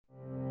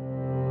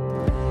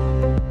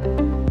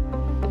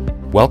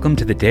Welcome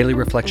to the Daily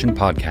Reflection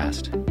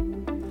Podcast.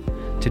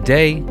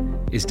 Today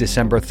is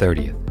December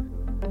 30th.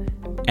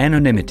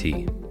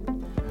 Anonymity.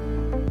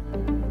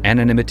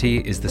 Anonymity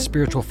is the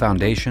spiritual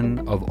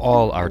foundation of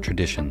all our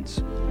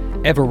traditions,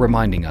 ever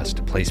reminding us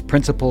to place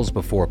principles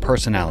before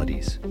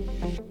personalities.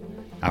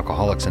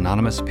 Alcoholics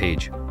Anonymous,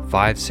 page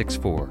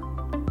 564.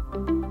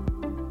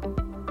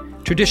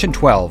 Tradition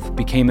 12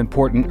 became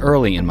important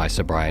early in my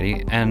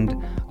sobriety, and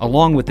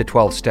along with the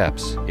 12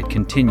 steps, it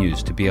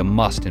continues to be a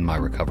must in my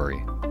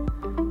recovery.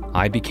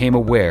 I became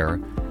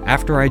aware,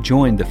 after I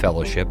joined the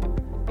fellowship,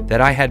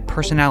 that I had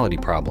personality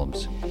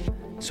problems,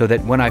 so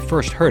that when I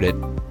first heard it,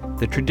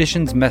 the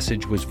tradition's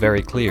message was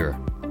very clear.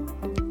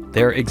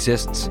 There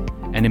exists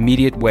an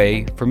immediate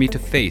way for me to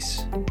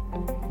face,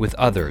 with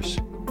others,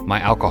 my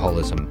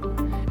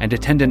alcoholism, and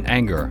attendant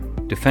anger,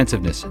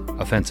 defensiveness,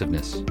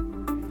 offensiveness.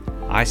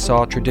 I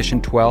saw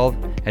Tradition 12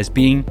 as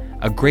being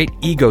a great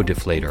ego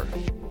deflator.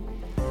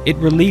 It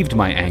relieved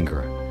my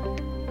anger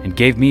and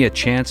gave me a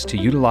chance to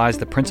utilize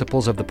the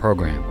principles of the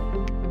program.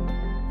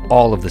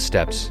 All of the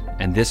steps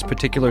and this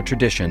particular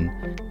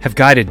tradition have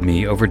guided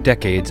me over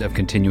decades of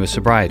continuous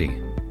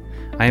sobriety.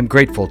 I am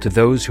grateful to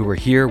those who were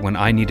here when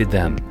I needed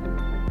them.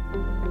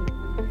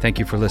 Thank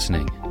you for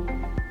listening.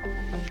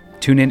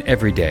 Tune in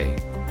every day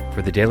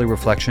for the Daily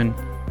Reflection,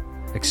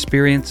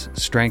 experience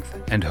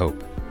strength and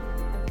hope.